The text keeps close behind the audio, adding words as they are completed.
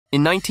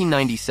In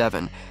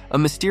 1997, a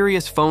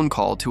mysterious phone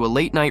call to a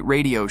late-night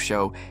radio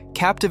show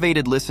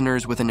captivated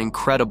listeners with an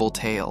incredible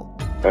tale.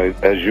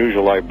 As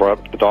usual, I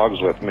brought the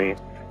dogs with me.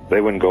 They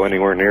wouldn't go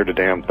anywhere near the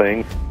damn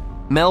thing.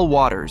 Mel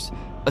Waters,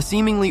 a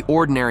seemingly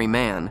ordinary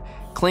man,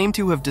 claimed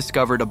to have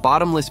discovered a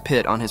bottomless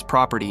pit on his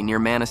property near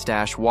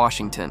Manistash,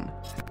 Washington.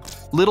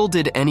 Little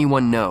did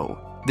anyone know,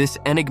 this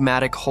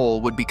enigmatic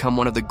hole would become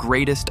one of the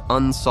greatest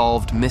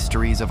unsolved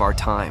mysteries of our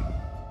time.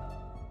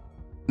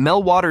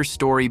 Mel Waters'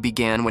 story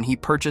began when he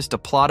purchased a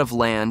plot of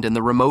land in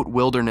the remote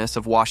wilderness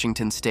of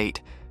Washington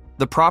state.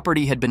 The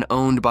property had been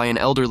owned by an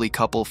elderly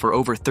couple for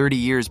over 30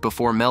 years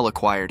before Mel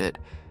acquired it.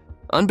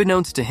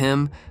 Unbeknownst to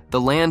him,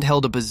 the land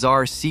held a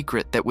bizarre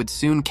secret that would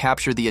soon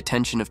capture the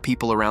attention of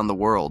people around the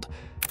world.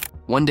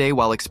 One day,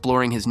 while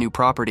exploring his new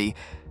property,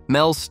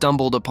 Mel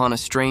stumbled upon a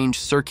strange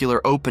circular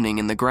opening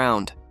in the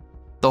ground.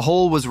 The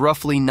hole was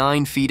roughly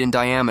 9 feet in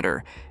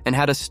diameter and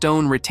had a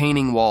stone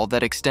retaining wall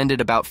that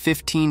extended about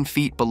 15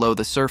 feet below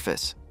the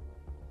surface.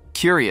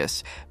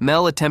 Curious,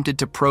 Mel attempted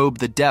to probe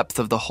the depth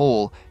of the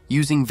hole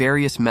using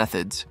various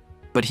methods,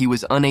 but he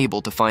was unable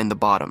to find the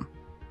bottom.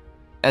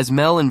 As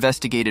Mel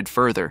investigated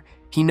further,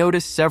 he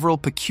noticed several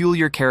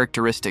peculiar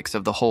characteristics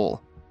of the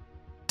hole.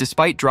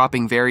 Despite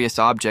dropping various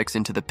objects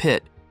into the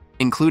pit,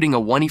 including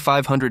a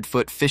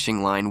 2,500-foot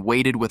fishing line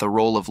weighted with a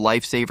roll of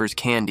Lifesavers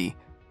candy,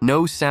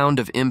 no sound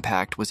of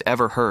impact was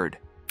ever heard.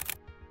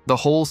 The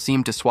hole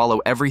seemed to swallow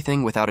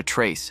everything without a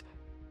trace,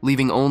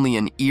 leaving only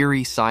an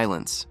eerie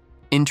silence.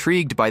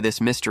 Intrigued by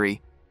this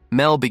mystery,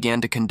 Mel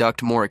began to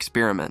conduct more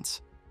experiments.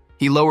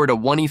 He lowered a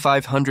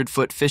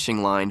 2,500-foot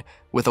fishing line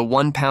with a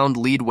 1-pound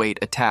lead weight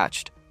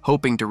attached,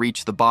 hoping to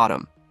reach the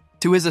bottom.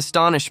 To his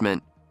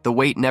astonishment, the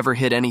weight never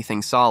hit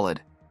anything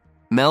solid.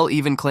 Mel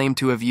even claimed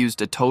to have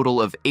used a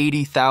total of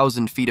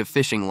 80,000 feet of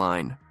fishing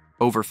line,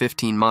 over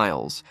 15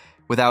 miles,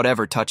 without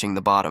ever touching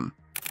the bottom.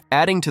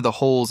 Adding to the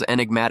hole's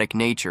enigmatic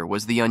nature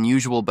was the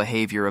unusual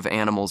behavior of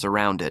animals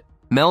around it.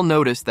 Mel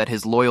noticed that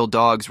his loyal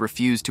dogs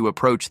refused to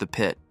approach the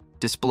pit,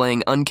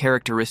 displaying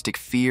uncharacteristic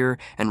fear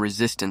and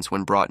resistance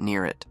when brought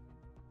near it.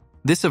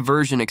 This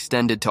aversion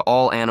extended to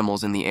all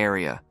animals in the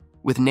area,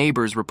 with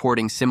neighbors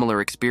reporting similar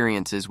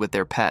experiences with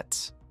their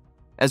pets.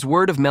 As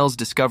word of Mel's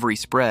discovery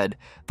spread,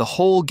 the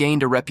hole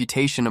gained a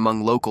reputation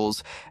among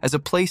locals as a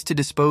place to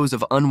dispose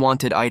of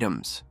unwanted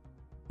items.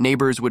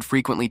 Neighbors would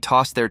frequently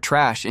toss their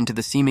trash into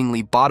the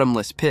seemingly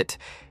bottomless pit,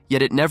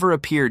 yet it never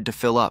appeared to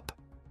fill up.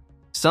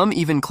 Some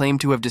even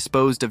claimed to have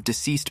disposed of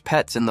deceased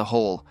pets in the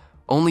hole,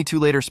 only to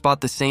later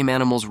spot the same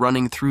animals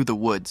running through the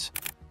woods.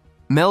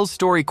 Mel's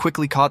story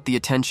quickly caught the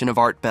attention of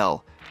Art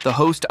Bell, the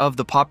host of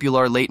the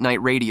popular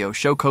late-night radio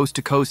show Coast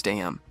to Coast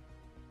AM.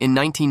 In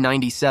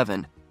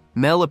 1997,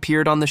 Mel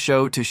appeared on the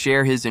show to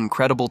share his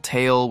incredible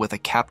tale with a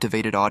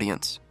captivated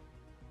audience.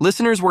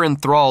 Listeners were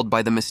enthralled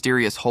by the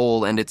mysterious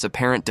hole and its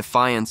apparent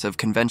defiance of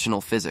conventional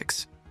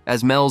physics.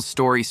 As Mel's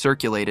story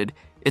circulated,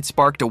 it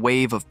sparked a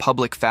wave of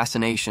public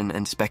fascination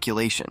and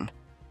speculation.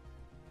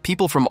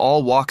 People from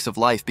all walks of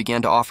life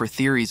began to offer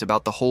theories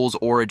about the hole's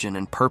origin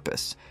and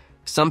purpose.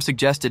 Some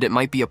suggested it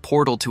might be a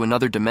portal to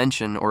another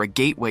dimension or a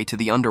gateway to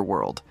the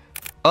underworld.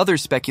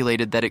 Others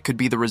speculated that it could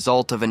be the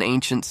result of an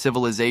ancient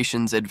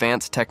civilization's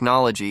advanced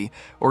technology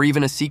or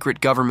even a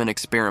secret government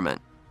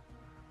experiment.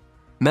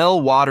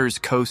 Mel Waters'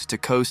 Coast to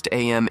Coast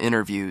AM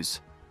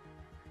interviews.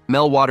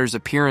 Mel Waters'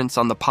 appearance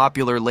on the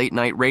popular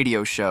late-night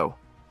radio show.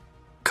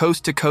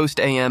 Coast to Coast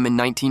AM in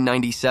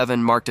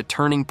 1997 marked a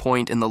turning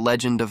point in the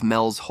legend of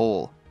Mel's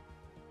Hole.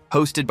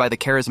 Hosted by the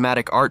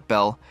charismatic Art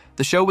Bell,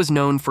 the show was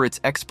known for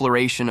its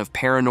exploration of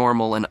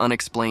paranormal and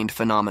unexplained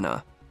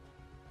phenomena.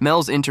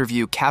 Mel's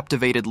interview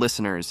captivated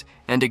listeners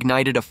and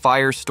ignited a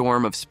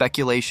firestorm of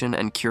speculation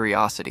and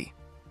curiosity.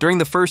 During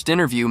the first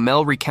interview,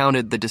 Mel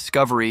recounted the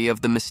discovery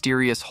of the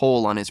mysterious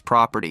hole on his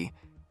property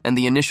and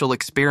the initial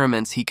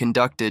experiments he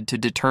conducted to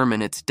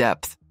determine its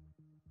depth.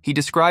 He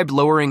described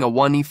lowering a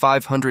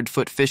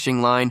 2,500-foot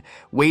fishing line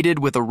weighted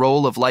with a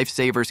roll of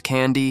Lifesavers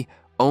candy,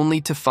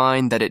 only to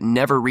find that it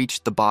never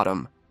reached the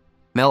bottom.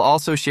 Mel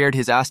also shared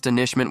his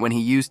astonishment when he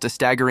used a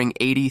staggering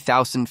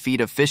 80,000 feet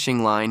of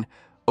fishing line,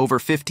 over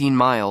 15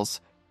 miles,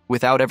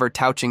 without ever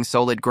touching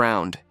solid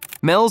ground.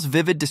 Mel's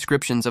vivid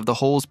descriptions of the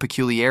hole's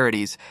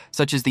peculiarities,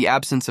 such as the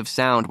absence of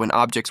sound when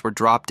objects were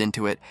dropped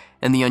into it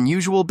and the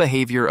unusual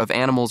behavior of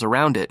animals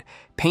around it,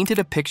 painted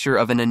a picture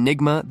of an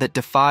enigma that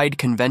defied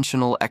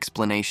conventional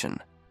explanation.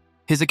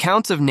 His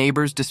accounts of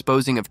neighbors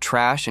disposing of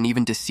trash and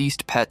even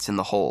deceased pets in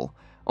the hole,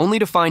 only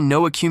to find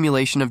no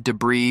accumulation of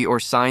debris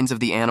or signs of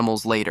the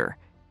animals later,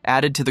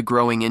 added to the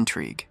growing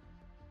intrigue.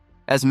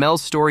 As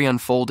Mel's story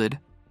unfolded,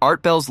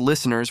 Art Bell's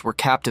listeners were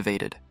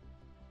captivated.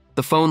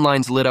 The phone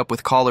lines lit up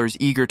with callers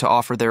eager to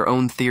offer their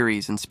own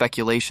theories and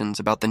speculations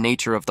about the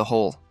nature of the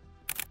hole.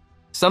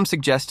 Some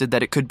suggested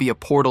that it could be a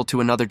portal to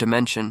another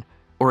dimension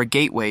or a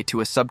gateway to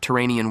a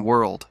subterranean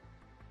world.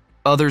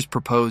 Others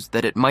proposed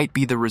that it might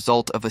be the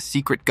result of a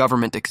secret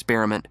government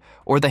experiment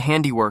or the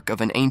handiwork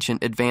of an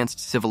ancient advanced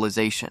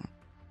civilization.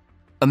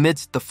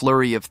 Amidst the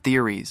flurry of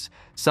theories,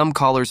 some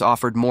callers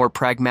offered more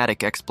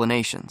pragmatic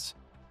explanations.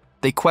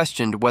 They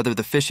questioned whether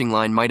the fishing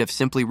line might have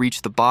simply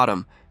reached the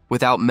bottom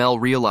without Mel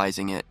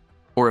realizing it,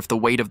 or if the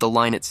weight of the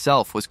line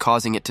itself was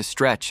causing it to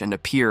stretch and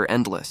appear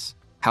endless.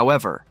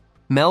 However,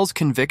 Mel's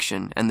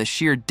conviction and the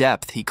sheer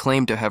depth he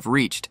claimed to have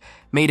reached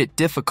made it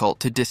difficult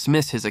to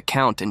dismiss his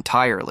account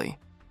entirely.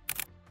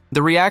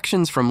 The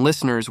reactions from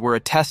listeners were a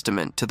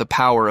testament to the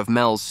power of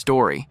Mel's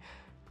story.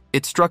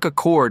 It struck a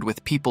chord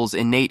with people's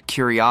innate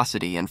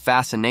curiosity and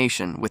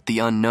fascination with the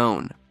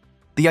unknown.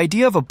 The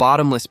idea of a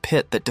bottomless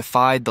pit that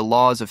defied the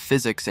laws of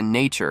physics and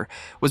nature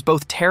was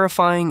both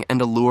terrifying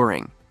and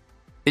alluring.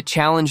 It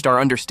challenged our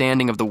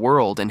understanding of the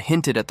world and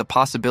hinted at the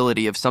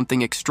possibility of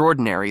something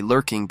extraordinary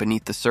lurking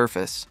beneath the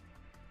surface.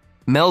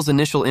 Mel's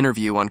initial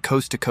interview on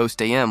Coast to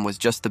Coast AM was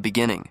just the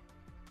beginning.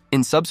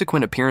 In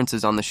subsequent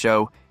appearances on the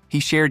show, he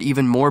shared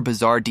even more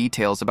bizarre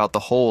details about the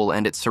hole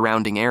and its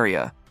surrounding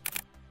area.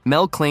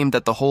 Mel claimed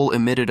that the hole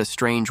emitted a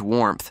strange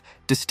warmth,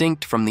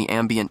 distinct from the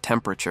ambient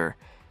temperature.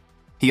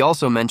 He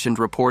also mentioned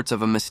reports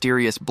of a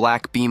mysterious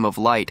black beam of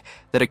light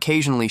that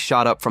occasionally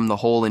shot up from the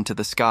hole into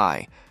the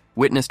sky,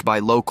 witnessed by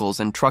locals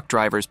and truck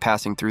drivers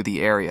passing through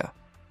the area.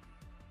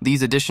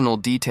 These additional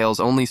details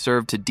only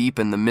served to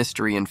deepen the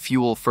mystery and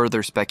fuel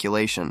further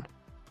speculation.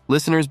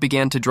 Listeners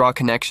began to draw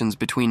connections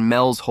between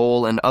Mel's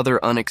hole and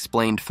other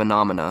unexplained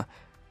phenomena,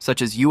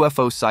 such as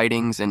UFO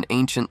sightings and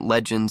ancient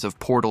legends of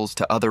portals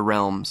to other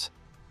realms.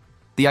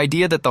 The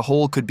idea that the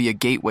hole could be a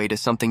gateway to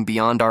something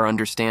beyond our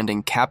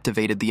understanding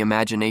captivated the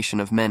imagination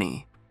of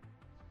many.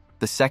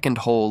 The second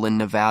hole in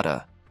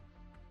Nevada.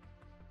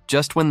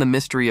 Just when the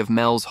mystery of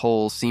Mel's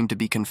hole seemed to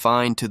be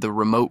confined to the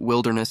remote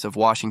wilderness of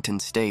Washington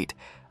state,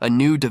 a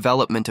new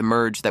development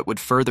emerged that would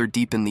further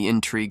deepen the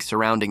intrigue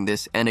surrounding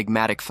this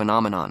enigmatic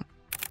phenomenon.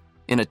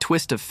 In a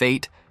twist of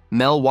fate,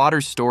 Mel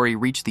Waters' story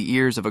reached the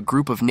ears of a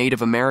group of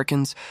Native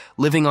Americans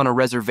living on a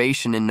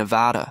reservation in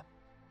Nevada.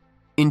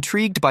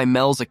 Intrigued by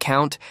Mel's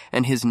account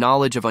and his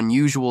knowledge of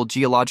unusual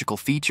geological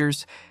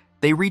features,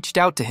 they reached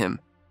out to him,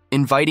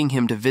 inviting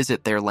him to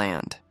visit their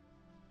land.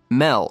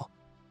 Mel,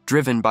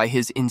 driven by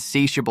his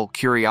insatiable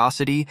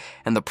curiosity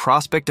and the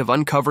prospect of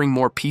uncovering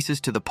more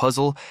pieces to the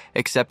puzzle,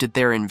 accepted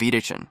their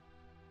invitation.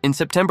 In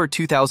September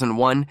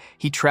 2001,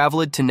 he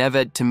traveled to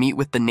Nevada to meet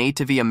with the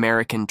Native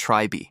American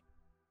tribe.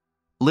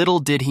 Little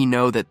did he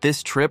know that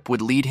this trip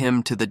would lead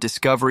him to the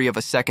discovery of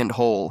a second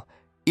hole,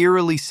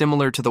 eerily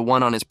similar to the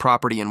one on his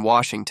property in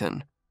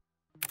Washington.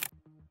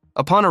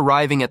 Upon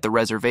arriving at the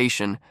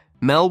reservation,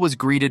 Mel was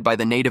greeted by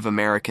the Native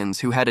Americans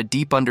who had a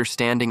deep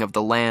understanding of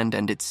the land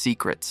and its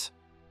secrets.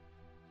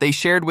 They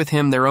shared with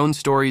him their own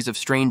stories of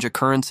strange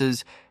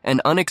occurrences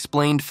and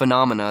unexplained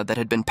phenomena that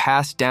had been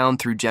passed down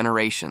through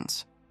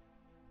generations.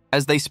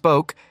 As they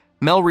spoke,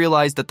 Mel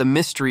realized that the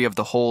mystery of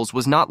the holes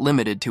was not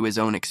limited to his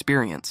own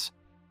experience.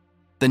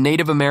 The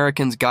Native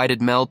Americans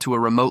guided Mel to a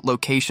remote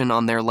location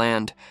on their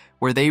land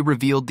where they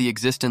revealed the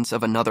existence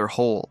of another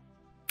hole.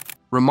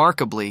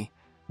 Remarkably,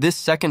 this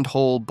second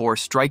hole bore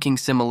striking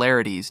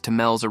similarities to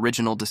Mel's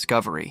original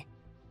discovery.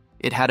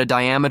 It had a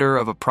diameter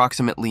of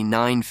approximately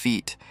 9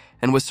 feet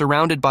and was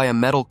surrounded by a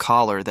metal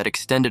collar that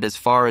extended as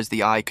far as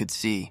the eye could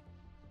see.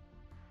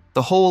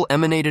 The hole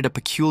emanated a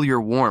peculiar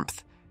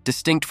warmth,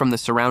 distinct from the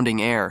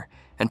surrounding air,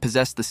 and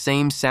possessed the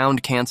same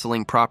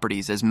sound-canceling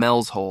properties as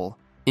Mel's hole.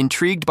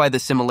 Intrigued by the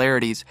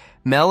similarities,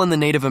 Mel and the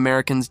Native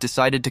Americans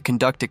decided to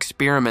conduct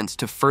experiments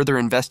to further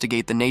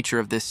investigate the nature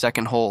of this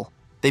second hole.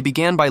 They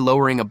began by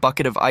lowering a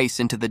bucket of ice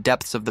into the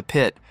depths of the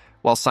pit,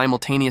 while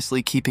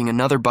simultaneously keeping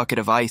another bucket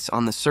of ice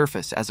on the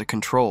surface as a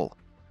control.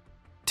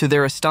 To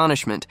their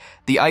astonishment,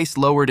 the ice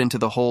lowered into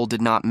the hole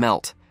did not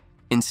melt.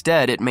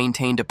 Instead, it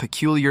maintained a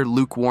peculiar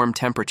lukewarm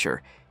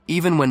temperature,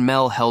 even when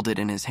Mel held it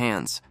in his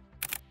hands.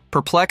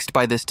 Perplexed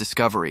by this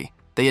discovery,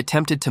 they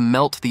attempted to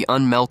melt the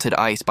unmelted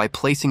ice by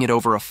placing it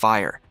over a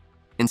fire.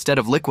 Instead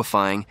of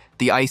liquefying,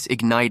 the ice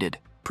ignited,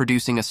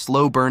 producing a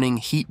slow-burning,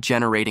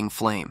 heat-generating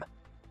flame.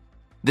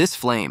 This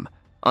flame,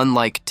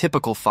 unlike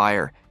typical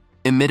fire,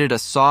 emitted a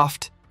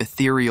soft,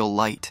 ethereal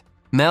light.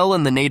 Mel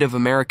and the Native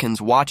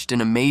Americans watched in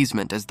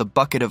amazement as the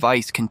bucket of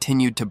ice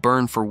continued to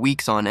burn for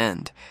weeks on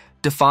end,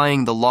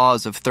 defying the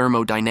laws of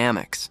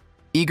thermodynamics.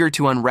 Eager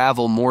to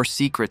unravel more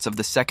secrets of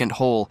the second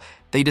hole,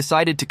 they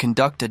decided to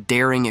conduct a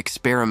daring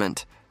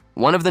experiment.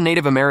 One of the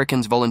Native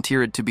Americans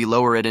volunteered to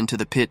lower it into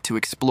the pit to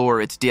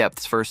explore its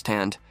depths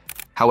firsthand.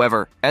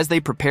 However, as they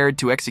prepared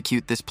to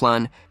execute this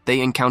plan, they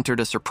encountered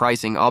a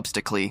surprising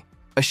obstacle.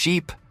 A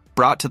sheep,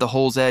 brought to the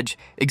hole's edge,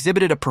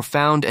 exhibited a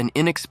profound and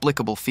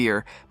inexplicable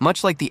fear,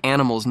 much like the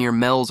animals near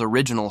Mel's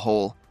original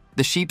hole.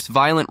 The sheep's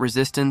violent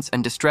resistance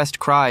and distressed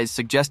cries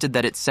suggested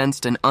that it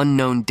sensed an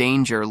unknown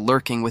danger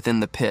lurking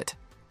within the pit.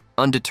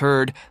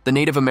 Undeterred, the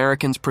Native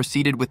Americans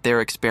proceeded with their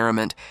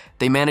experiment.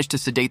 They managed to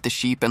sedate the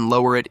sheep and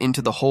lower it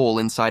into the hole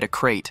inside a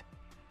crate.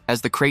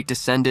 As the crate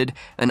descended,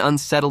 an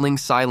unsettling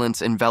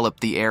silence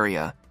enveloped the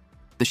area.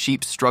 The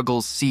sheep's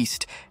struggles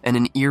ceased, and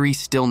an eerie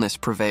stillness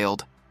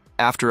prevailed.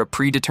 After a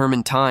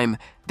predetermined time,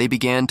 they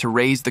began to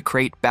raise the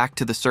crate back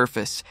to the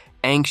surface,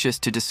 anxious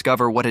to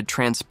discover what had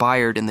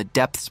transpired in the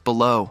depths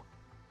below.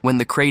 When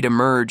the crate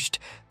emerged,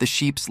 the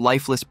sheep's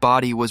lifeless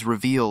body was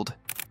revealed.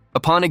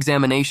 Upon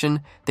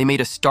examination, they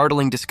made a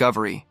startling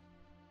discovery.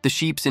 The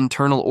sheep's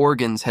internal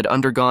organs had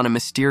undergone a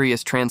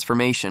mysterious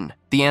transformation.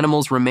 The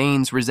animal's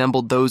remains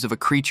resembled those of a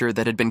creature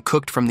that had been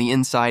cooked from the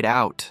inside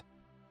out.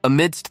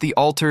 Amidst the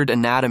altered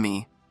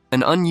anatomy,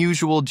 an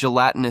unusual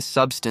gelatinous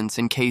substance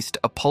encased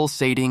a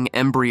pulsating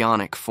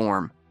embryonic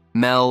form.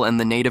 Mel and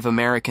the Native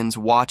Americans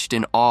watched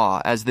in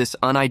awe as this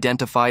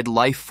unidentified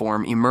life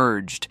form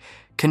emerged,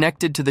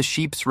 connected to the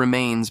sheep's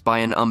remains by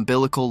an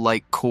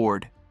umbilical-like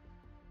cord.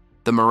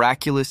 The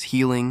miraculous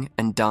healing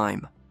and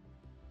dime.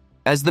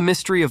 As the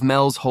mystery of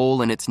Mel's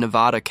hole and its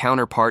Nevada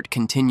counterpart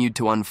continued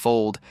to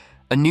unfold,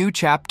 a new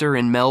chapter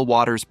in Mel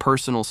Waters'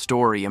 personal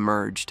story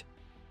emerged,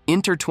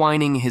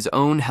 intertwining his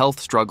own health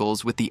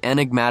struggles with the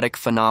enigmatic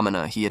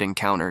phenomena he had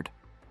encountered.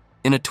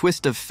 In a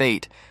twist of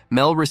fate,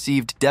 Mel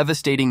received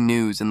devastating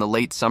news in the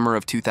late summer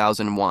of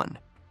 2001.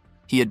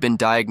 He had been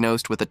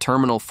diagnosed with a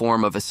terminal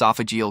form of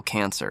esophageal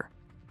cancer.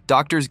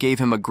 Doctors gave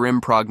him a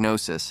grim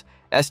prognosis,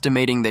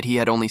 estimating that he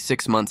had only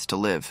 6 months to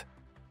live.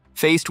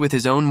 Faced with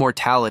his own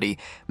mortality,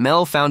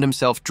 Mel found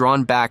himself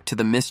drawn back to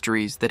the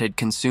mysteries that had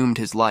consumed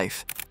his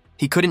life.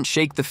 He couldn't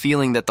shake the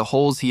feeling that the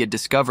holes he had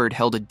discovered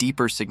held a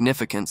deeper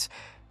significance,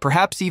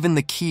 perhaps even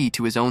the key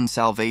to his own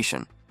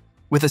salvation.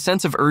 With a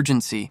sense of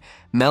urgency,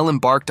 Mel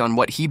embarked on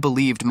what he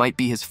believed might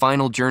be his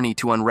final journey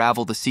to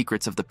unravel the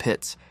secrets of the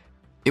pits.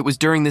 It was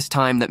during this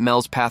time that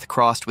Mel's path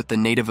crossed with the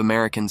Native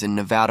Americans in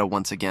Nevada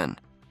once again.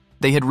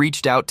 They had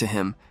reached out to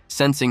him,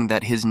 sensing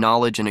that his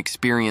knowledge and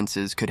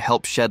experiences could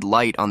help shed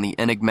light on the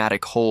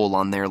enigmatic hole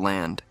on their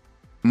land.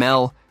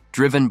 Mel,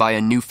 driven by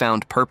a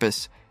newfound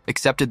purpose,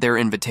 accepted their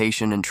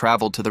invitation and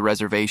traveled to the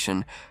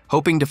reservation,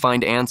 hoping to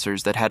find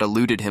answers that had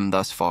eluded him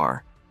thus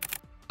far.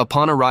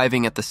 Upon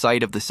arriving at the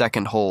site of the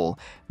second hole,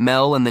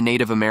 Mel and the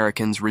Native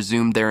Americans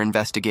resumed their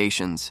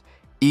investigations,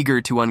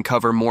 eager to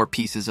uncover more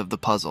pieces of the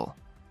puzzle.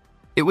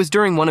 It was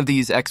during one of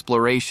these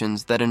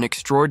explorations that an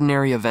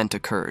extraordinary event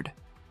occurred,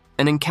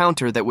 an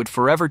encounter that would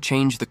forever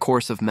change the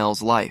course of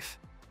Mel's life.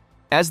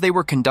 As they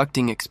were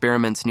conducting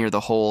experiments near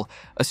the hole,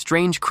 a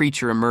strange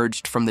creature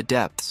emerged from the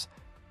depths,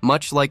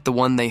 much like the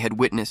one they had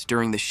witnessed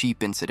during the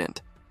sheep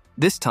incident.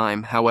 This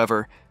time,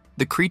 however,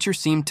 the creature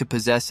seemed to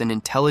possess an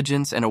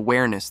intelligence and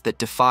awareness that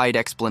defied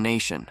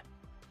explanation.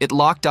 It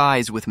locked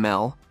eyes with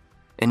Mel,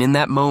 and in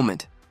that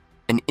moment,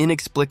 an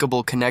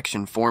inexplicable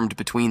connection formed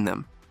between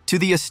them. To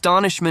the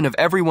astonishment of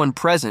everyone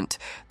present,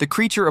 the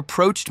creature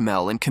approached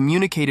Mel and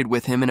communicated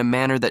with him in a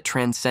manner that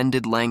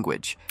transcended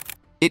language.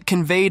 It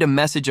conveyed a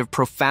message of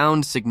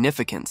profound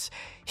significance,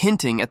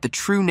 hinting at the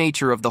true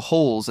nature of the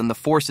holes and the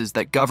forces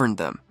that governed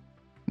them.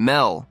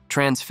 Mel,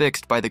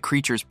 transfixed by the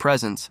creature's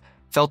presence,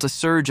 felt a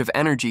surge of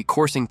energy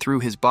coursing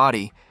through his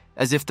body,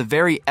 as if the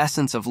very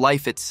essence of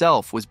life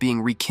itself was being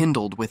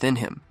rekindled within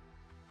him.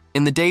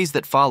 In the days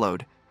that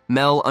followed,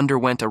 Mel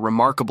underwent a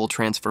remarkable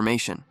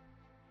transformation.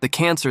 The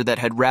cancer that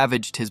had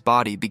ravaged his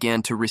body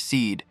began to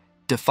recede,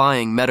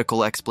 defying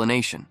medical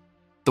explanation.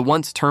 The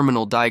once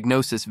terminal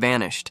diagnosis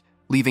vanished,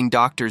 leaving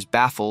doctors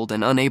baffled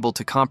and unable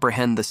to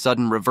comprehend the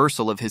sudden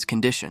reversal of his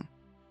condition.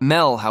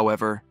 Mel,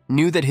 however,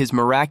 knew that his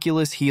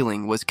miraculous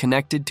healing was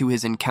connected to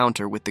his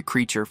encounter with the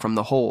creature from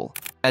the hole.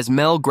 As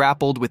Mel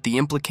grappled with the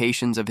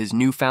implications of his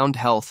newfound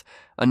health,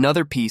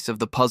 another piece of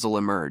the puzzle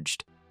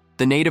emerged.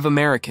 The Native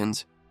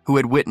Americans, who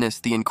had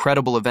witnessed the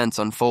incredible events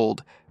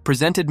unfold,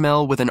 presented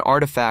Mel with an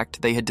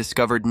artifact they had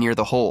discovered near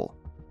the hole,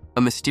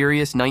 a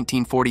mysterious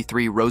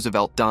 1943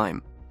 Roosevelt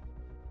dime.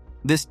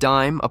 This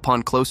dime,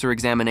 upon closer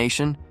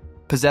examination,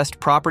 possessed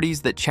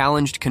properties that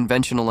challenged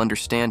conventional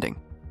understanding.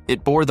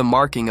 It bore the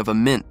marking of a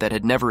mint that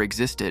had never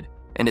existed,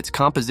 and its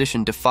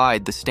composition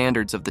defied the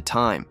standards of the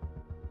time.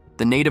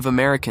 The Native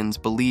Americans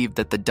believed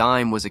that the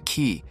dime was a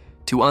key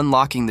to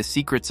unlocking the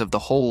secrets of the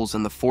holes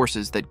and the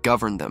forces that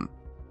governed them.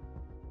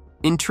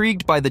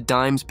 Intrigued by the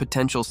dime's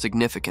potential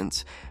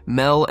significance,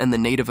 Mel and the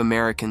Native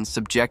Americans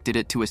subjected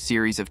it to a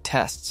series of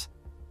tests.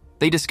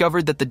 They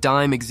discovered that the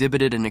dime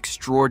exhibited an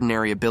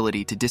extraordinary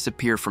ability to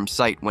disappear from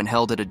sight when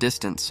held at a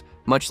distance,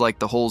 much like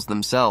the holes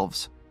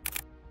themselves.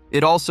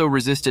 It also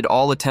resisted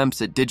all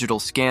attempts at digital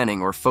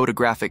scanning or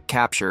photographic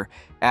capture,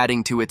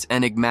 adding to its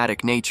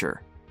enigmatic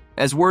nature.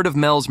 As word of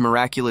Mel's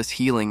miraculous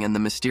healing and the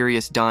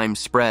mysterious dime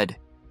spread,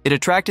 it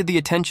attracted the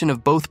attention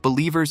of both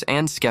believers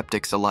and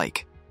skeptics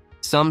alike.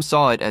 Some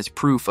saw it as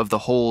proof of the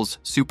hole's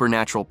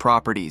supernatural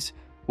properties,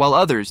 while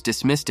others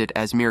dismissed it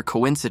as mere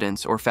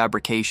coincidence or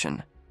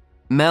fabrication.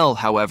 Mel,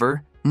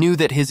 however, knew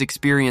that his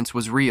experience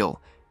was real,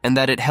 and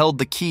that it held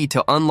the key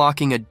to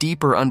unlocking a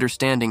deeper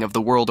understanding of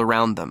the world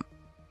around them.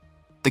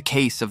 The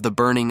case of the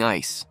burning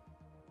ice.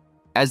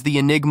 As the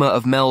enigma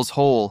of Mel's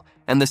hole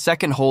and the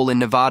second hole in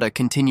Nevada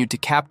continued to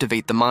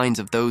captivate the minds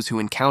of those who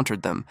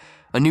encountered them,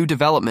 a new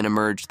development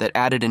emerged that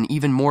added an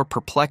even more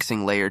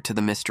perplexing layer to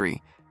the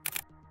mystery.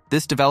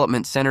 This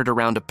development centered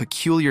around a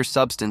peculiar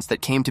substance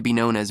that came to be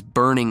known as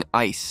burning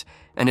ice,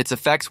 and its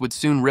effects would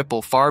soon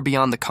ripple far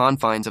beyond the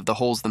confines of the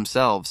holes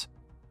themselves.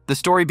 The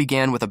story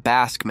began with a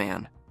Basque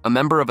man, a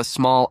member of a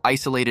small,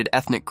 isolated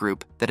ethnic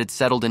group that had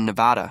settled in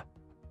Nevada.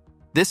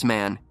 This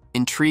man,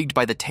 intrigued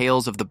by the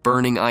tales of the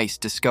burning ice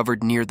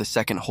discovered near the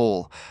second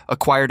hole,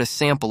 acquired a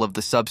sample of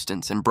the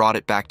substance and brought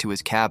it back to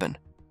his cabin.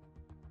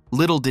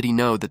 Little did he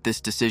know that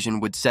this decision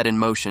would set in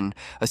motion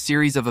a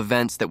series of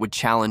events that would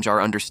challenge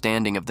our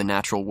understanding of the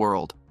natural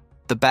world.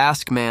 The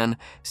Basque man,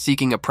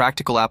 seeking a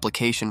practical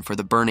application for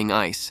the burning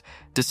ice,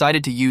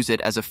 decided to use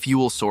it as a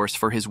fuel source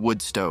for his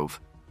wood stove.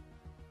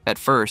 At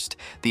first,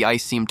 the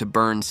ice seemed to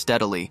burn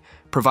steadily,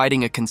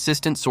 providing a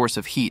consistent source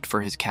of heat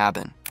for his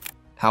cabin.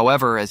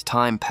 However, as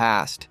time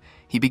passed,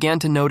 he began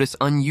to notice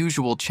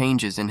unusual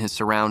changes in his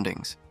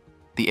surroundings.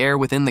 The air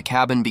within the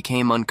cabin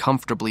became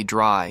uncomfortably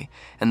dry,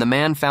 and the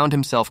man found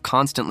himself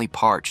constantly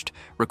parched,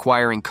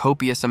 requiring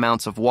copious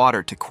amounts of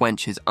water to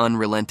quench his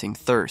unrelenting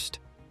thirst.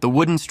 The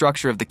wooden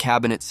structure of the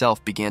cabin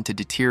itself began to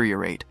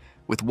deteriorate,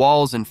 with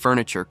walls and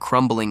furniture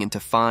crumbling into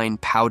fine,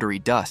 powdery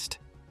dust.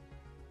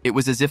 It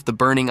was as if the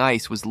burning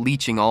ice was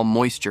leaching all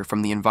moisture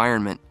from the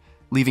environment,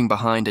 leaving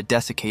behind a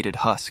desiccated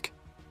husk.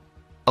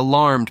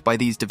 Alarmed by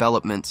these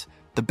developments,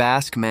 the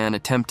Basque man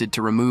attempted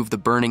to remove the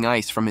burning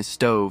ice from his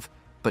stove,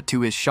 but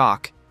to his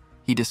shock,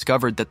 he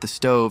discovered that the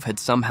stove had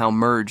somehow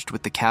merged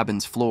with the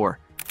cabin's floor.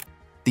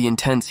 The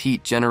intense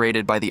heat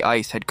generated by the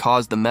ice had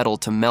caused the metal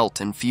to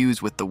melt and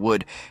fuse with the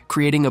wood,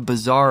 creating a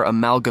bizarre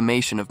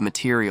amalgamation of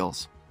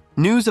materials.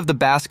 News of the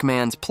Basque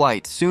man's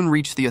plight soon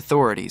reached the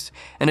authorities,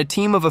 and a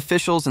team of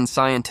officials and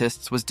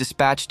scientists was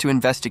dispatched to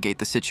investigate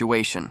the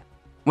situation.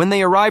 When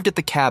they arrived at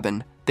the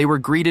cabin, they were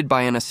greeted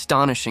by an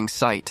astonishing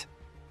sight.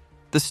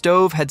 The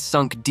stove had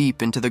sunk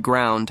deep into the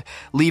ground,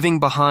 leaving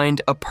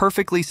behind a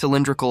perfectly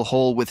cylindrical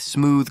hole with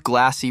smooth,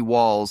 glassy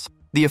walls.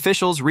 The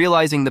officials,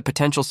 realizing the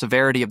potential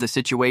severity of the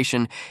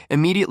situation,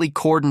 immediately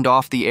cordoned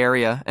off the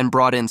area and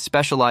brought in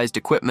specialized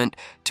equipment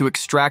to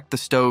extract the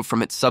stove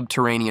from its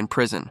subterranean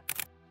prison.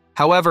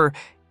 However,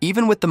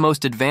 even with the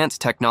most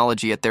advanced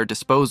technology at their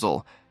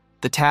disposal,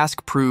 the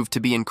task proved to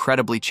be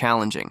incredibly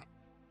challenging.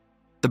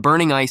 The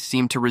burning ice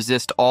seemed to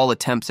resist all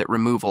attempts at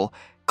removal,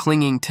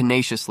 clinging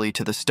tenaciously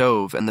to the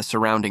stove and the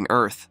surrounding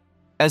earth.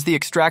 As the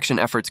extraction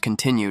efforts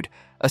continued,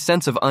 a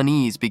sense of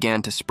unease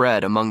began to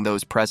spread among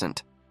those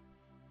present.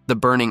 The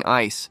burning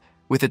ice,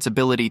 with its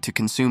ability to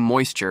consume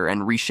moisture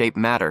and reshape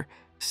matter,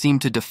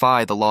 seemed to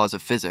defy the laws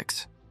of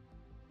physics.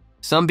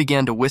 Some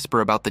began to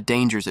whisper about the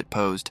dangers it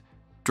posed,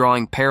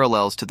 drawing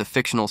parallels to the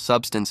fictional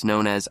substance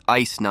known as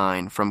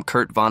ice-9 from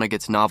Kurt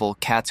Vonnegut's novel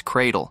Cat's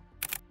Cradle,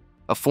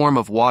 a form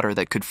of water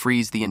that could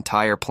freeze the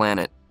entire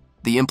planet.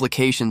 The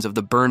implications of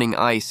the burning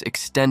ice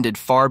extended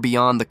far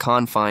beyond the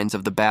confines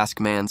of the Basque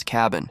man's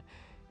cabin.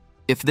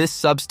 If this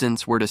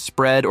substance were to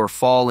spread or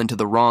fall into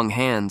the wrong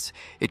hands,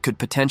 it could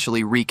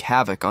potentially wreak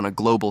havoc on a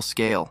global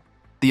scale.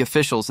 The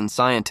officials and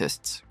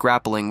scientists,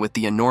 grappling with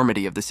the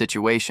enormity of the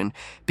situation,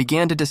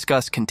 began to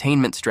discuss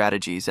containment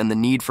strategies and the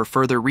need for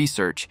further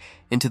research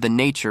into the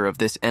nature of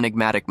this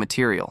enigmatic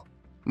material.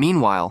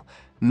 Meanwhile,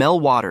 Mel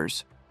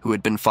Waters, who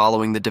had been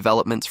following the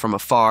developments from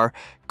afar,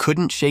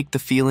 couldn't shake the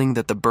feeling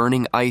that the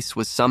burning ice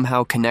was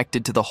somehow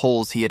connected to the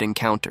holes he had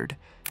encountered.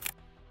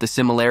 The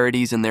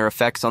similarities in their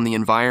effects on the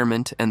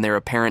environment and their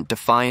apparent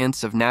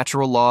defiance of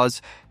natural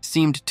laws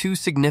seemed too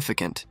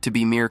significant to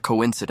be mere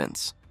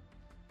coincidence.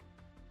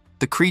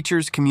 The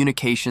creature's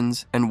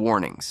communications and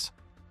warnings.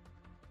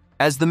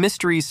 As the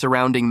mysteries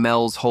surrounding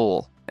Mel's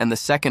hole and the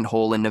second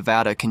hole in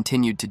Nevada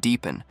continued to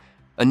deepen,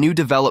 a new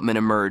development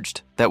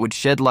emerged that would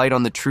shed light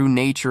on the true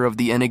nature of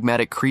the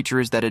enigmatic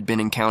creatures that had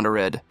been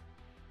encountered.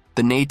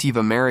 The Native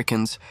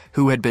Americans,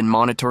 who had been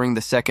monitoring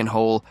the second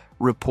hole,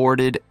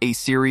 reported a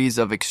series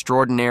of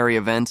extraordinary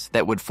events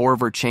that would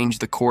forever change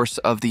the course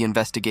of the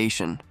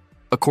investigation.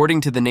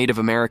 According to the Native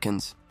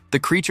Americans, the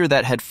creature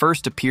that had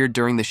first appeared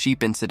during the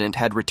sheep incident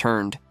had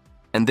returned,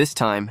 and this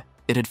time,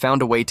 it had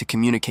found a way to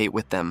communicate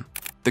with them.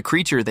 The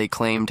creature, they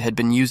claimed, had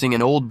been using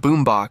an old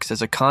boombox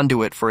as a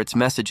conduit for its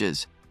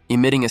messages,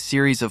 emitting a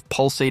series of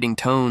pulsating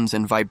tones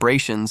and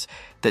vibrations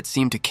that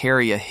seemed to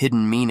carry a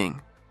hidden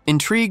meaning.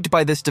 Intrigued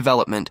by this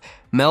development,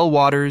 Mel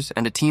Waters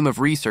and a team of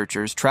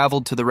researchers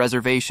traveled to the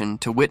reservation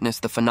to witness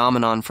the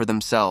phenomenon for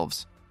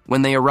themselves.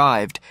 When they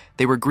arrived,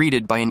 they were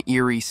greeted by an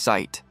eerie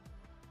sight.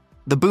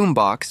 The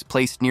boombox,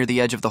 placed near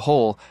the edge of the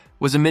hole,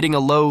 was emitting a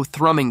low,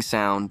 thrumming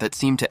sound that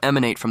seemed to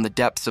emanate from the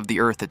depths of the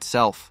earth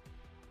itself.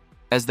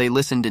 As they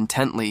listened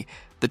intently,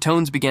 the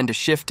tones began to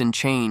shift and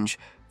change,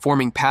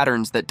 forming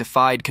patterns that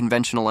defied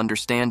conventional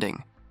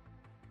understanding.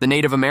 The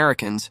Native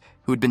Americans,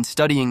 who had been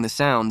studying the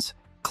sounds,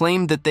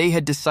 claimed that they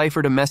had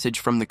deciphered a message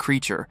from the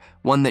creature,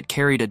 one that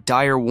carried a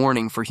dire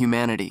warning for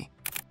humanity.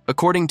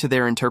 According to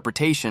their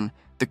interpretation,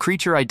 the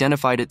creature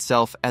identified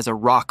itself as a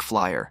rock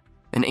flyer,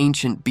 an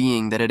ancient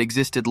being that had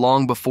existed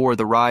long before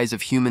the rise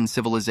of human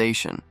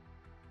civilization.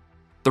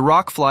 The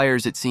rock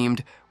flyers, it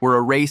seemed, were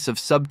a race of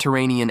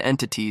subterranean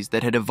entities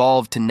that had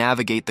evolved to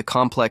navigate the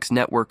complex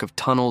network of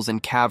tunnels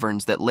and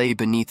caverns that lay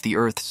beneath the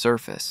Earth's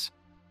surface.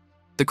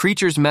 The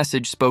creature's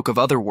message spoke of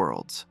other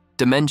worlds,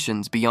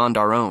 dimensions beyond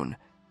our own,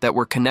 that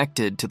were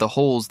connected to the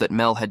holes that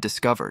Mel had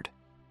discovered.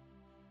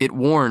 It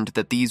warned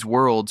that these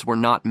worlds were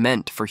not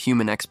meant for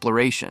human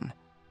exploration,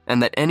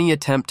 and that any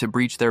attempt to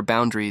breach their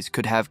boundaries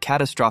could have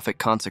catastrophic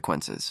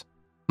consequences.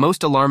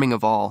 Most alarming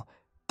of all,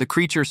 the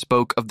creature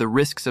spoke of the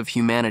risks of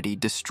humanity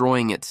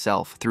destroying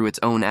itself through its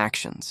own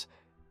actions.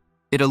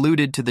 It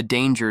alluded to the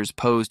dangers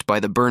posed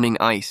by the burning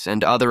ice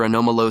and other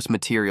anomalous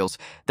materials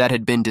that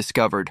had been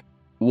discovered,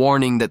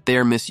 warning that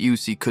their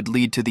misuse could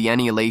lead to the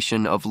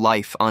annihilation of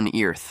life on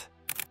Earth.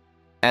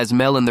 As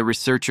Mel and the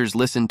researchers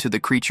listened to the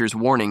creature's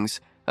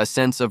warnings, a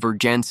sense of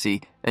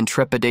urgency and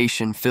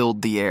trepidation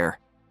filled the air.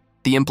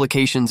 The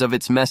implications of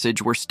its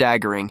message were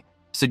staggering,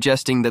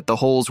 suggesting that the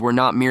holes were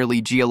not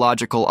merely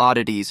geological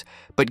oddities,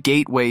 but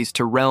gateways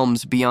to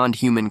realms beyond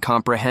human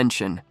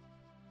comprehension.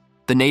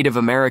 The Native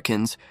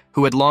Americans,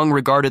 who had long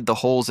regarded the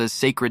holes as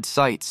sacred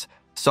sites,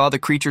 saw the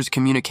creature's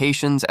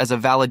communications as a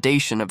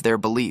validation of their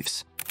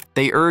beliefs.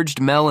 They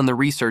urged Mel and the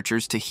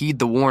researchers to heed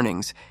the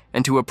warnings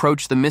and to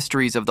approach the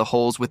mysteries of the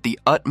holes with the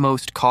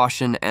utmost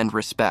caution and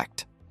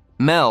respect.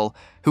 Mel,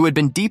 who had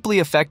been deeply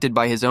affected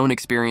by his own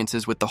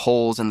experiences with the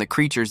holes and the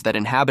creatures that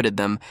inhabited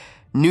them,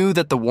 knew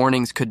that the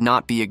warnings could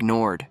not be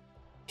ignored.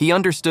 He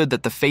understood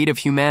that the fate of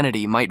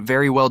humanity might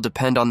very well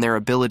depend on their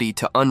ability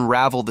to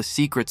unravel the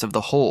secrets of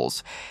the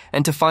holes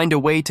and to find a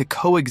way to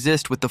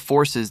coexist with the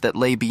forces that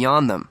lay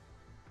beyond them.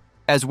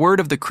 As word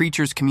of the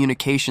creature's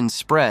communications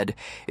spread,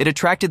 it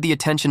attracted the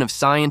attention of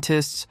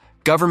scientists,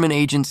 government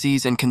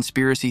agencies, and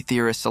conspiracy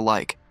theorists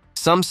alike.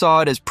 Some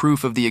saw it as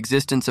proof of the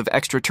existence of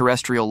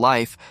extraterrestrial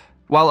life,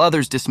 while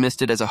others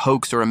dismissed it as a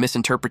hoax or a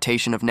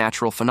misinterpretation of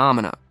natural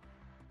phenomena.